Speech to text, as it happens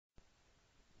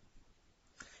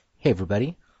Hey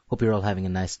everybody, hope you're all having a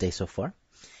nice day so far.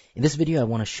 In this video I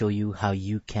want to show you how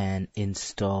you can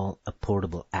install a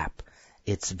portable app.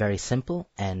 It's very simple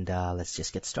and let's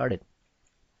just get started.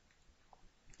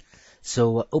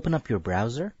 So open up your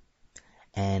browser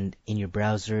and in your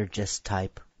browser just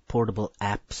type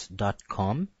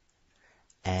portableapps.com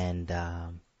and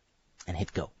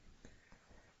hit go.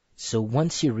 So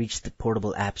once you reach the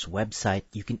Portable Apps website,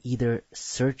 you can either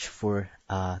search for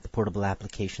the portable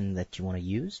application that you want to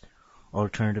use, or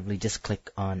alternatively just click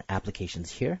on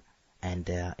applications here and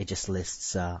it just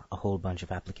lists a whole bunch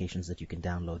of applications that you can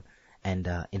download and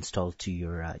install to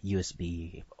your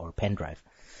USB or pen drive.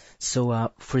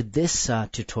 So for this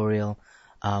tutorial,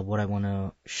 what I want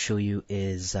to show you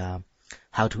is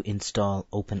how to install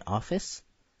OpenOffice.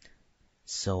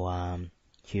 So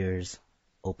here's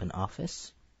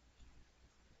OpenOffice.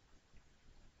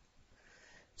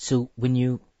 So when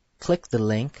you click the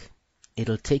link,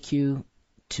 it'll take you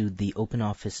to the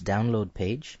OpenOffice download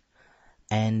page.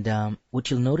 And what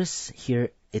you'll notice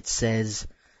here, it says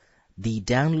the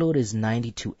download is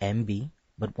 92 MB,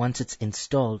 but once it's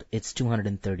installed, it's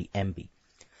 230 MB.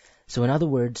 So in other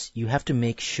words, you have to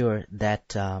make sure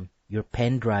that your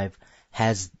pen drive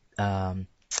has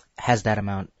that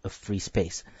amount of free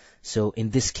space. So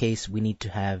in this case, we need to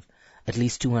have at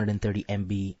least 230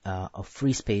 MB of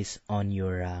free space on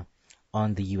your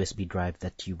on the USB drive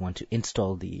that you want to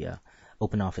install the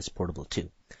OpenOffice Portable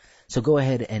to. So go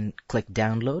ahead and click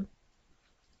download.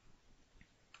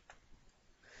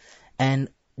 And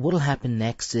what will happen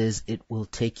next is it will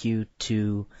take you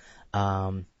to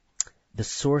the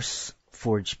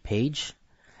SourceForge page,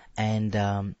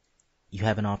 and you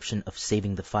have an option of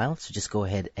saving the file. So just go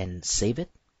ahead and save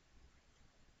it.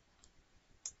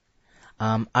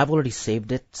 I've already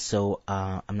saved it, so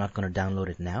I'm not going to download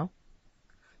it now.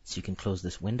 So you can close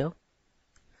this window.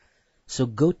 So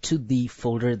go to the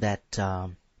folder that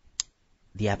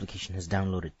the application has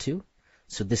downloaded to.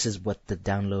 So this is what the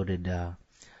downloaded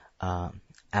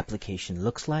application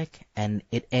looks like, and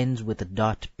it ends with a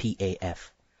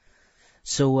 .paf.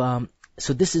 So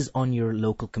this is on your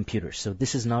local computer. So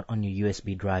this is not on your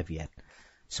USB drive yet.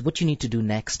 So what you need to do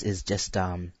next is just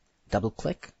double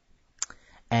click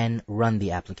and run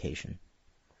the application.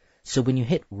 So when you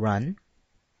hit run,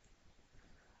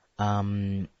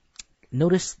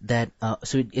 notice that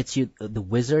it's the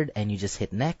wizard, and you just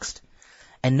hit next.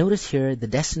 And notice here the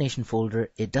destination folder.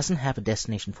 It doesn't have a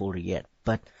destination folder yet,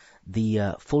 but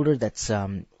the folder that's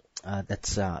going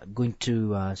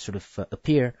to sort of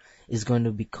appear is going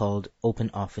to be called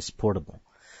OpenOffice Portable.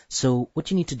 So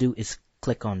what you need to do is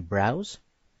click on Browse,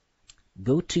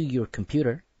 go to your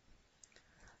computer,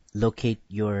 locate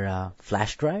your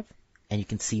flash drive, and you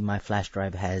can see my flash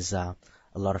drive has a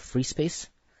lot of free space.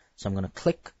 So I'm going to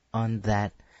click on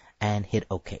that and hit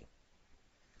OK.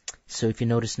 So if you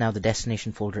notice now, the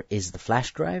destination folder is the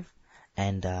flash drive,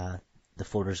 and the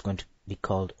folder is going to be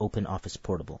called OpenOffice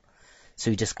Portable. So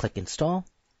you just click install,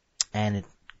 and it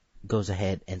goes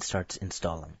ahead and starts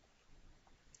installing.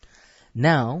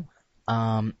 Now,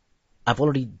 I've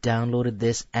already downloaded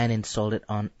this and installed it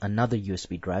on another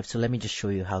USB drive. So let me just show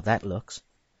you how that looks.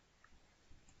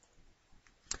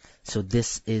 So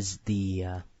this is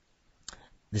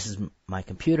my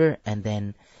computer, and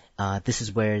then this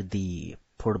is where the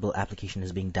portable application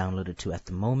is being downloaded to at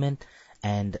the moment.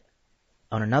 And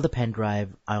on another pen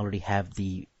drive, I already have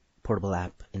the portable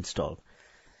app installed.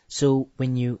 So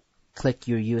when you click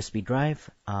your USB drive,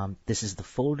 this is the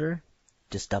folder.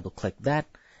 Just double click that,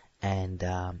 and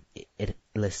it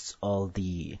lists all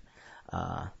the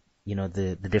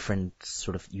the different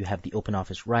sort of, you have the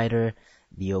OpenOffice Writer,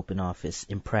 the OpenOffice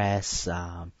Impress,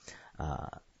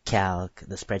 Calc,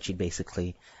 the spreadsheet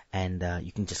basically, and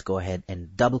you can just go ahead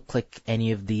and double click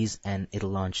any of these and it'll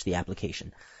launch the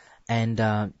application. And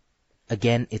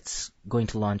again, it's going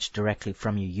to launch directly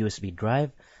from your USB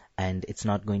drive, and it's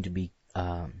not going to be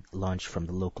launched from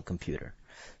the local computer.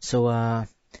 So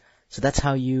that's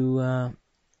how you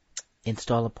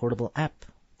install a portable app.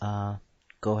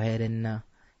 Go ahead and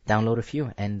download a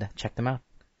few and check them out.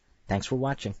 Thanks for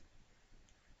watching.